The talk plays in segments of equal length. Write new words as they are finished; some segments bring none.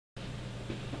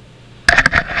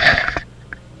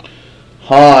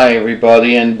Hi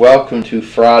everybody and welcome to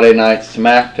Friday Night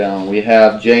SmackDown. We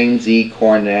have James E.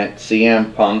 Cornette,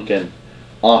 CM Punk, and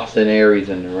Austin Aries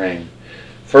in the ring.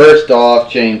 First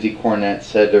off, James E. Cornette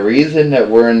said the reason that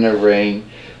we're in the ring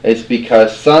is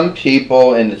because some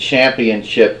people in the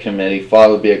championship committee thought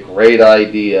it would be a great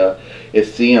idea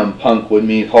if CM Punk would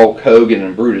meet Hulk Hogan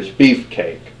and Brutus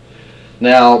Beefcake.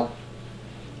 Now,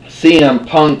 CM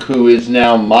Punk, who is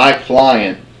now my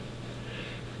client,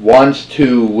 wants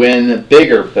to win a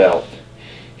bigger belt.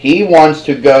 He wants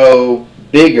to go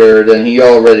bigger than he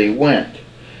already went.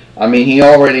 I mean, he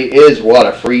already is,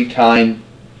 a three-time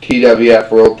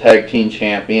TWF World Tag Team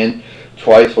Champion,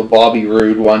 twice with Bobby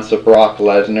Roode, once with Brock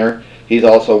Lesnar. He's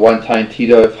also one-time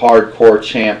TWF Hardcore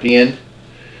Champion.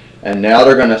 And now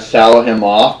they're going to sell him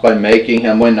off by making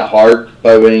him win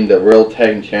by winning the World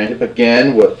Tag Team Championship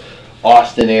again with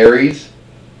Austin Aries.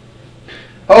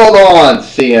 Hold on,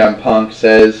 CM Punk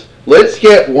says. Let's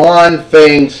get one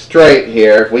thing straight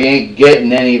here if we ain't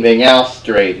getting anything else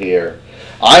straight here.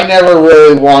 I never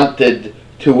really wanted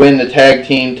to win the tag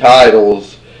team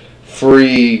titles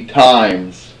 3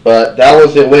 times, but that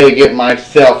was the way to get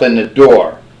myself in the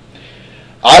door.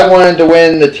 I wanted to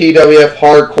win the TWF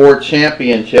Hardcore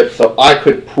Championship so I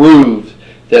could prove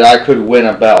that I could win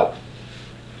a belt.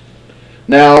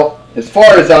 Now, as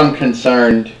far as I'm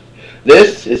concerned,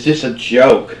 this is just a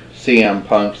joke, CM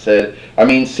Punk said. I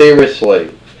mean,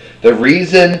 seriously. The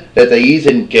reason that they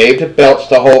even gave the belts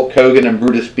to Hulk Hogan and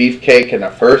Brutus Beefcake in the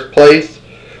first place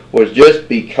was just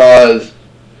because,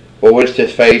 well, let's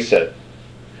just face it,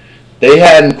 they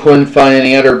couldn't find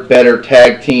any other better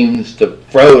tag teams to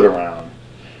throw it around.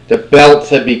 The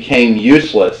belts had became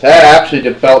useless. Actually,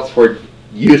 the belts were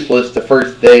useless the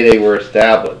first day they were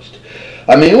established.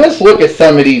 I mean, let's look at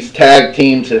some of these tag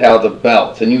teams that have the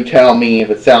belts, and you tell me if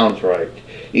it sounds right.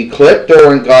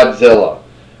 Ecliptor and Godzilla.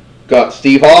 Got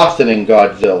Steve Austin and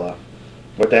Godzilla.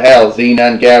 What the hell,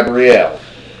 Xena and Gabrielle.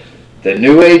 The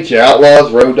New Age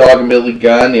Outlaws, Road Dogg and Billy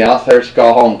Gunn, the Outsider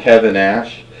Scott Hall and Kevin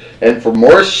Nash. And for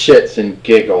more shits and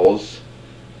giggles,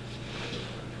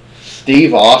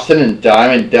 Steve Austin and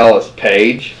Diamond Dallas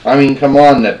Page. I mean, come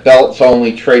on, the belts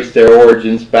only trace their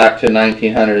origins back to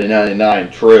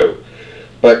 1999, true.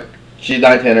 But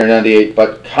 1998,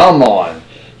 but come on.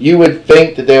 You would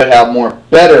think that they would have more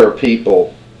better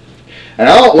people. And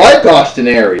I don't like Austin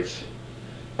Aries.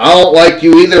 I don't like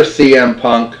you either, CM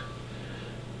Punk.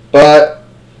 But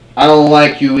I don't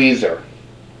like you either.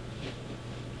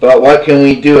 But what can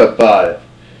we do about it?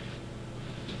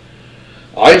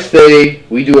 I say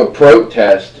we do a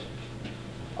protest.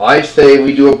 I say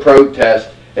we do a protest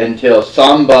until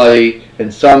somebody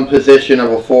in some position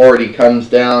of authority comes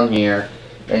down here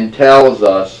and tells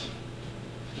us,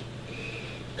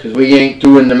 because we ain't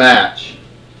doing the match.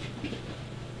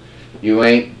 You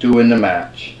ain't doing the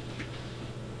match.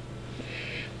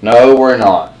 No, we're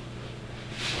not.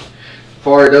 As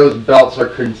far as those belts are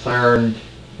concerned,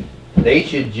 they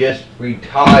should just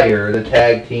retire the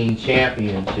tag team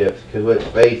championships. Because let's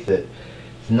face it,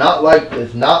 it's not like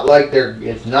they're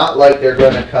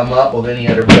going to come up with any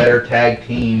other better tag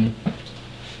team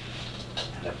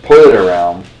to put it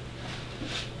around.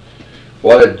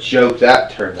 What a joke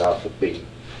that turned out to be.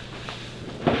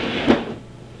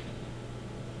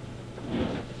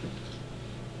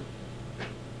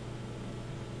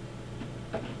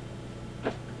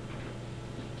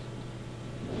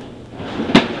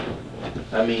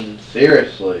 I mean,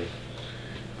 seriously,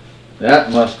 that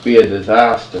must be a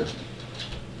disaster.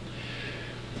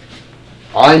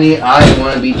 I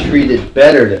want to be treated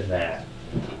better than that.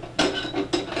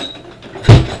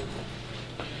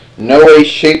 No way,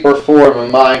 shape, or form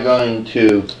am I going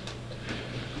to.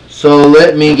 So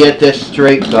let me get this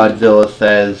straight, Godzilla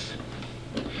says.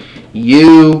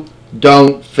 You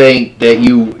don't think that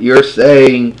you're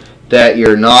saying that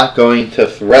you're not going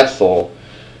to wrestle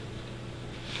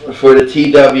for the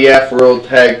TWF World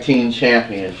Tag Team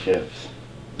Championships.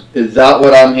 Is that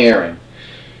what I'm hearing?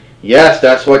 Yes,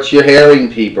 that's what you're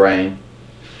hearing, P-Brain.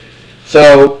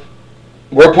 So,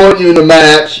 we're putting you in a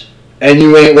match and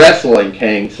you ain't wrestling,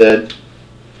 Kang said.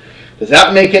 Does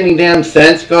that make any damn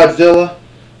sense, Godzilla?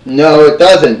 No, it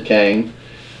doesn't, Kang.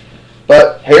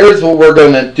 But here's what we're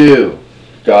going to do,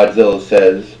 Godzilla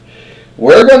says.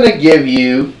 We're going to give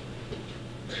you,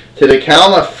 to the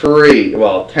count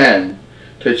of 10,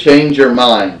 to change your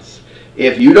minds.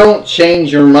 If you don't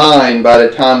change your mind by the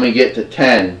time we get to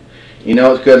 10, you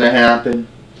know what's going to happen?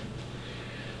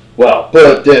 Well,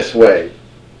 put it this way.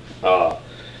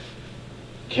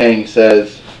 Kang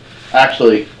says,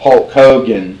 actually, Hulk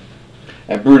Hogan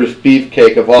and Brutus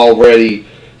Beefcake have already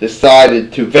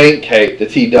decided to vacate the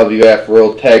TWF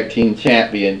World Tag Team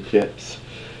Championships.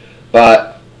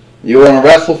 But you want to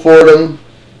wrestle for them?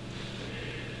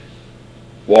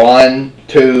 1,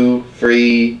 2,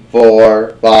 3,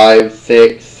 4, 5,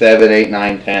 6, 7, 8,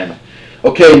 9, 10.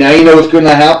 Okay, now you know what's going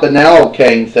to happen now,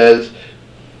 Kane says.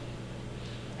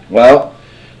 Well,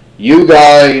 you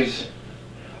guys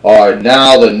are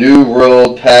now the new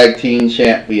World Tag Team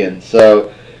Champions.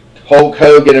 So, Hulk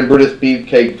Hogan and Brutus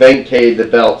Beefcake vacated the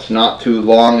belts not too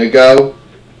long ago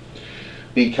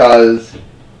because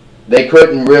they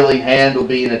couldn't really handle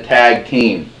being a tag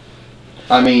team.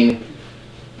 I mean,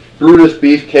 Brutus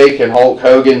Beefcake and Hulk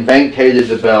Hogan vacated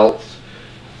the belts.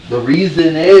 The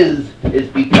reason is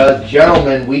because,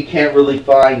 gentlemen, we can't really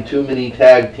find too many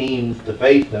tag teams to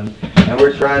face them, and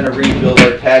we're trying to rebuild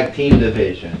our tag team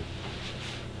division.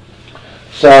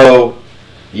 So,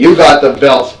 you got the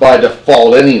belts by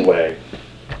default anyway.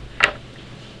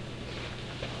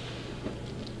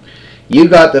 You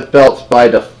got the belts by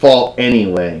default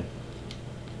anyway.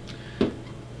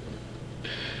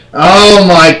 Oh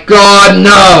my God,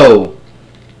 no!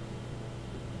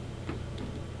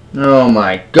 Oh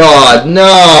my God,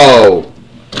 no!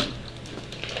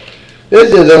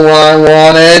 This isn't what I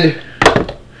wanted.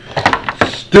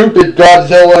 Stupid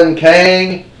Godzilla and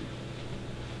Kang.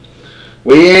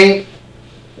 We ain't...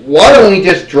 Why don't we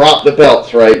just drop the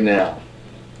belts right now?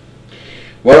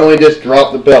 Why don't we just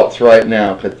drop the belts right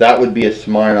now? Because that would be a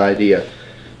smart idea.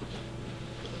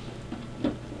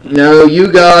 No,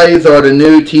 you guys are the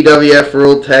new TWF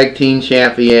World Tag Team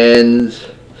Champions.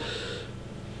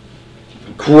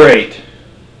 Great.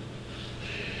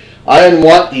 I didn't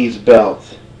want these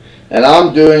belts. And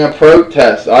I'm doing a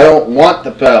protest. I don't want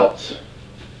the belts.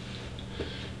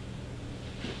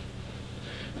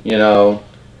 You know,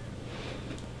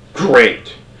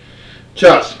 great.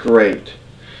 Just great.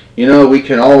 You know, we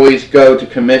can always go to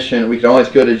commission. We can always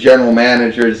go to General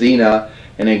Manager Xena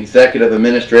and Executive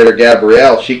Administrator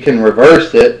Gabrielle. She can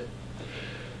reverse it.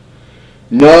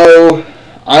 No,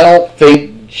 I don't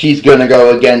think she's going to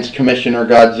go against Commissioner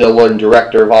Godzilla and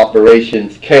Director of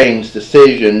Operations Kang's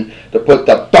decision to put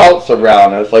the belts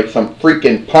around us like some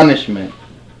freaking punishment.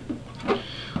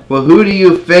 Well, who do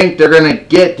you think they're going to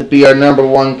get to be our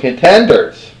 #1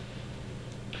 contenders?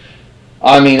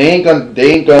 I mean, they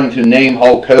ain't going to name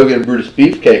Hulk Hogan and Brutus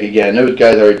Beefcake again. Those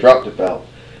guys already dropped the belt.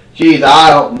 Jeez, I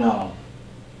don't know.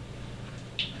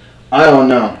 I don't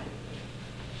know.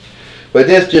 But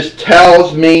this just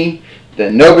tells me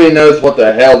that nobody knows what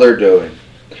the hell they're doing.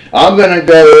 I'm going to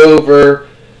go over,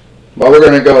 well, we're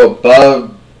going to go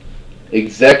above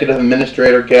Executive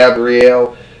Administrator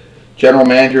Gabrielle, General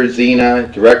Manager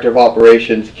Xena, Director of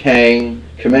Operations Kang,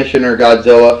 Commissioner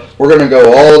Godzilla. We're going to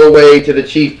go all the way to the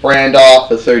Chief Brand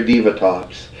Officer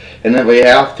Divatox. And then we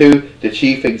have to, the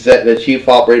Chief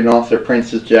Operating Officer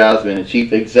Princess Jasmine, and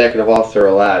Chief Executive Officer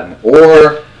Aladdin.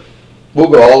 Or we'll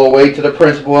go all the way to the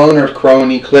Principal Owner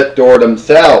Crony Clipdoor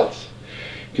themselves.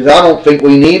 Because I don't think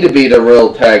we need to be the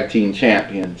World Tag Team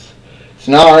Champions. It's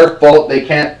not our fault they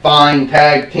can't find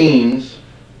tag teams.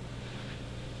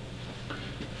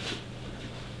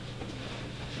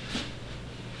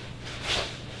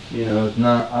 You know, it's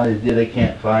not idea they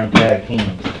can't find tag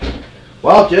teams.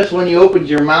 Well, just when you opened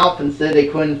your mouth and said they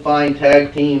couldn't find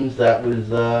tag teams, that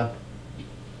was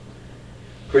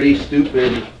pretty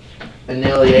stupid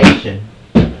annihilation.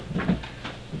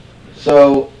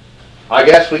 So, I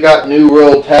guess we got new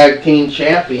World Tag Team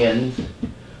Champions.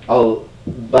 Oh,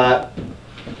 but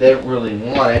they don't really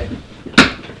want it.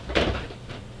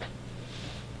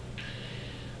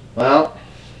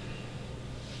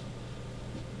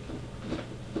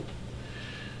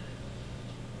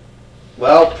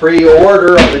 Well,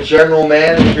 pre-order of the General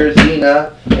Manager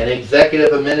Xena and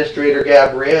Executive Administrator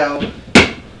Gabrielle,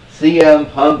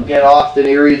 CM Punk and Austin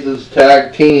Aries'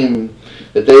 tag team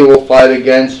that they will fight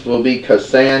against will be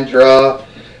Cassandra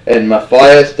and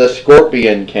Matthias the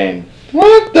Scorpion King.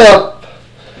 What the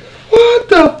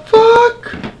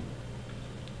fuck?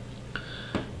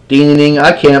 Ding ding,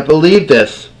 I can't believe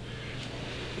this.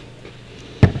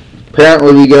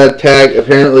 Apparently we got a tag,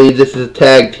 apparently this is a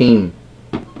tag team.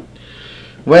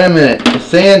 Wait a minute,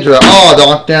 Cassandra,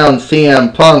 knocked down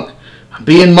CM Punk. I'm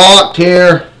being mocked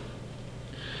here.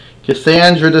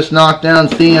 Cassandra just knocked down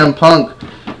CM Punk.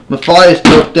 Matthias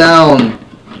took down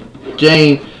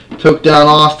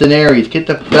Austin Aries. Get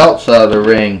the belts out of the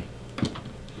ring.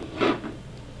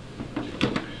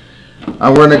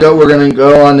 We're gonna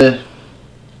go on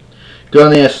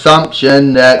the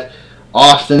assumption that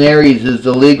Austin Aries is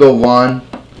the legal one.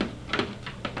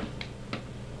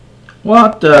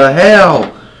 What the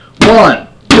hell? 1,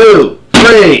 2,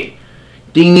 3.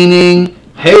 Ding ding ding.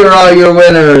 Here are your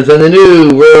winners and the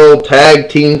new World Tag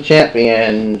Team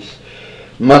Champions.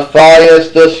 Matthias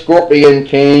the Scorpion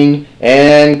King,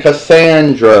 and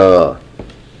Cassandra.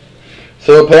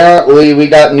 So apparently we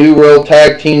got new World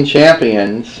Tag Team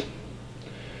Champions.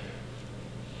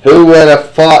 Who would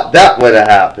have thought that would have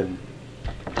happened?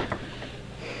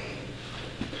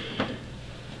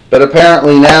 But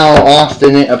apparently now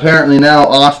Austin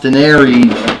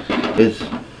Aries is...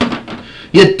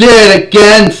 You did it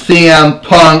again, CM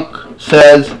Punk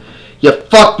says. You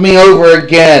fucked me over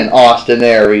again, Austin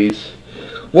Aries.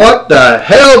 What the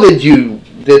hell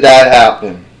did that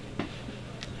happen?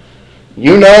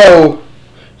 You know,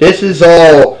 this is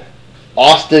all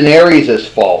Austin Aries'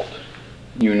 fault.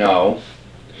 You know.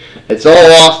 It's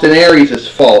all Austin Aries'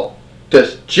 fault.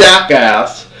 This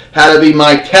jackass had to be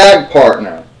my tag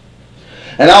partner.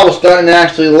 And I was starting to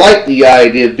actually like the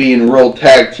idea of being World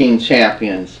Tag Team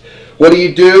Champions. What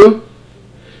do?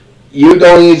 You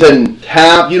don't even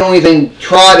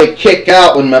try to kick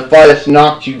out when Matthias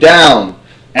knocked you down,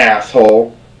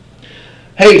 asshole.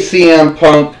 Hey, CM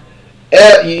Punk,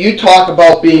 you talk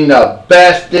about being the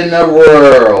best in the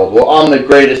world. Well, I'm the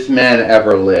greatest man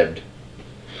ever lived.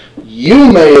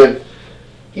 You're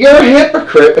a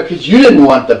hypocrite because you didn't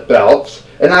want the belts,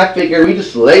 and I figured we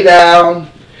just lay down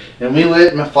and we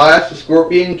let Matthias the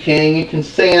Scorpion King and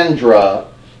Cassandra,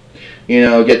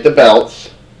 get the belts.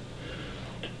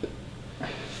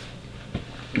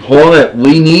 Hold it,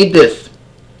 we need this.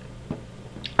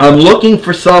 I'm looking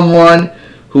for someone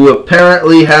who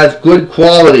apparently has good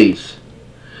qualities.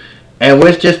 And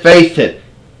let's just face it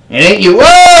ain't you.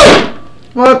 Whoa!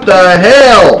 What the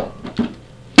hell?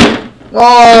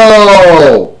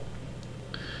 Oh!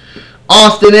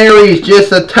 Austin Aries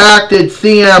just attacked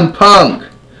CM Punk.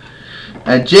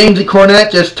 And Jamesy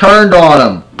Cornette just turned on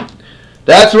him.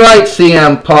 That's right,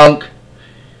 CM Punk.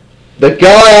 The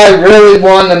guy I really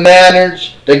want to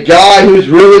manage, the guy who's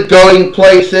really going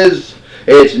places,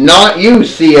 it's not you,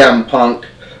 CM Punk,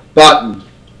 but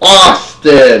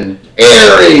Austin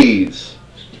Aries.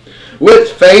 Let's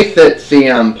face it,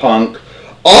 CM Punk,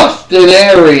 Austin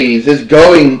Aries is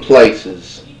going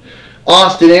places.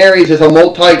 Austin Aries is a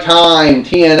multi-time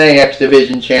TNA X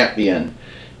Division champion,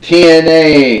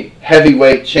 TNA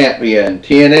Heavyweight champion,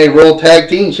 TNA World Tag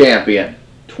Team champion,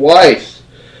 twice.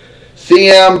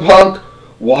 CM Punk,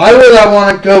 why would I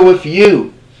want to go with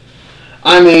you?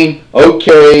 I mean,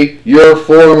 okay, you're a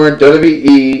former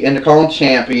WWE Intercontinental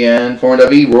Champion, former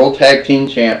WWE World Tag Team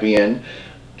Champion,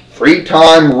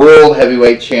 3-time World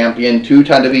Heavyweight Champion,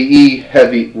 2-time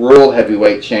WWE World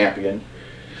Heavyweight Champion.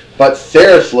 But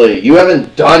seriously, you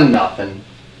haven't done nothing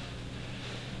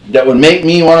that would make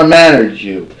me want to manage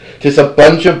you. Just a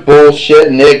bunch of bullshit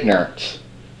and ignorance.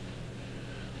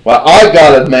 Well, I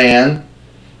got a man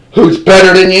who's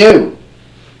better than you.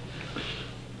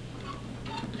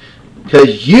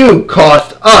 Because you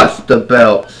cost us the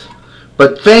belts.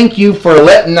 But thank you for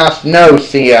letting us know,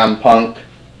 CM Punk.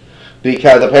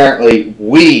 Because apparently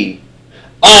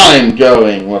I'm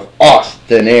going with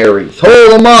Austin Aries.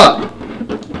 Hold him up.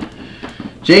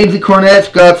 Jamesy Cornette's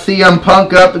got CM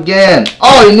Punk up again.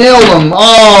 Oh, he nailed him.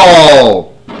 Oh.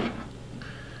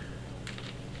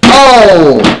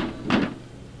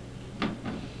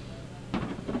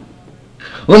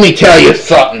 Let me tell you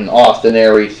something, Austin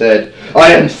Aries said.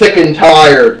 I am sick and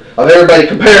tired of everybody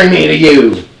comparing me to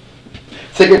you.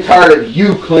 Sick and tired of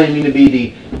you claiming to be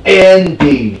the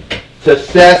indie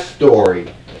success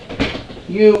story.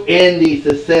 You indie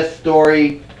success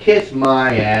story, kiss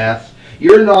my ass.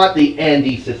 You're not the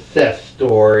indie success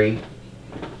story.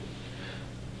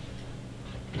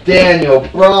 Daniel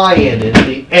Bryan is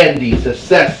the indie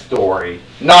success story,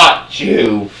 not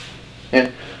you.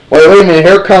 And wait a minute,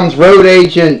 here comes Road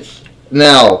Agents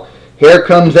now. Here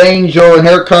comes Angel and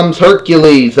here comes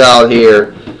Hercules out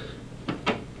here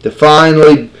to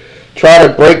finally try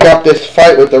to break up this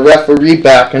fight with the referee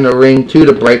back in the ring too,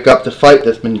 to break up the fight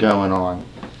that's been going on.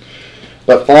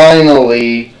 But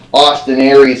finally, Austin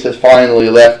Aries has finally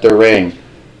left the ring.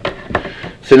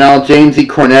 So now Jamesy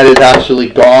Cornette is actually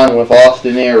gone with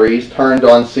Austin Aries, turned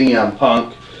on CM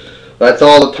Punk. That's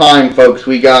all the time, folks,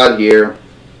 we got here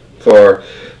for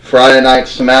Friday Night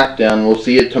SmackDown. We'll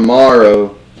see you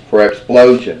tomorrow for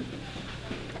Explosion.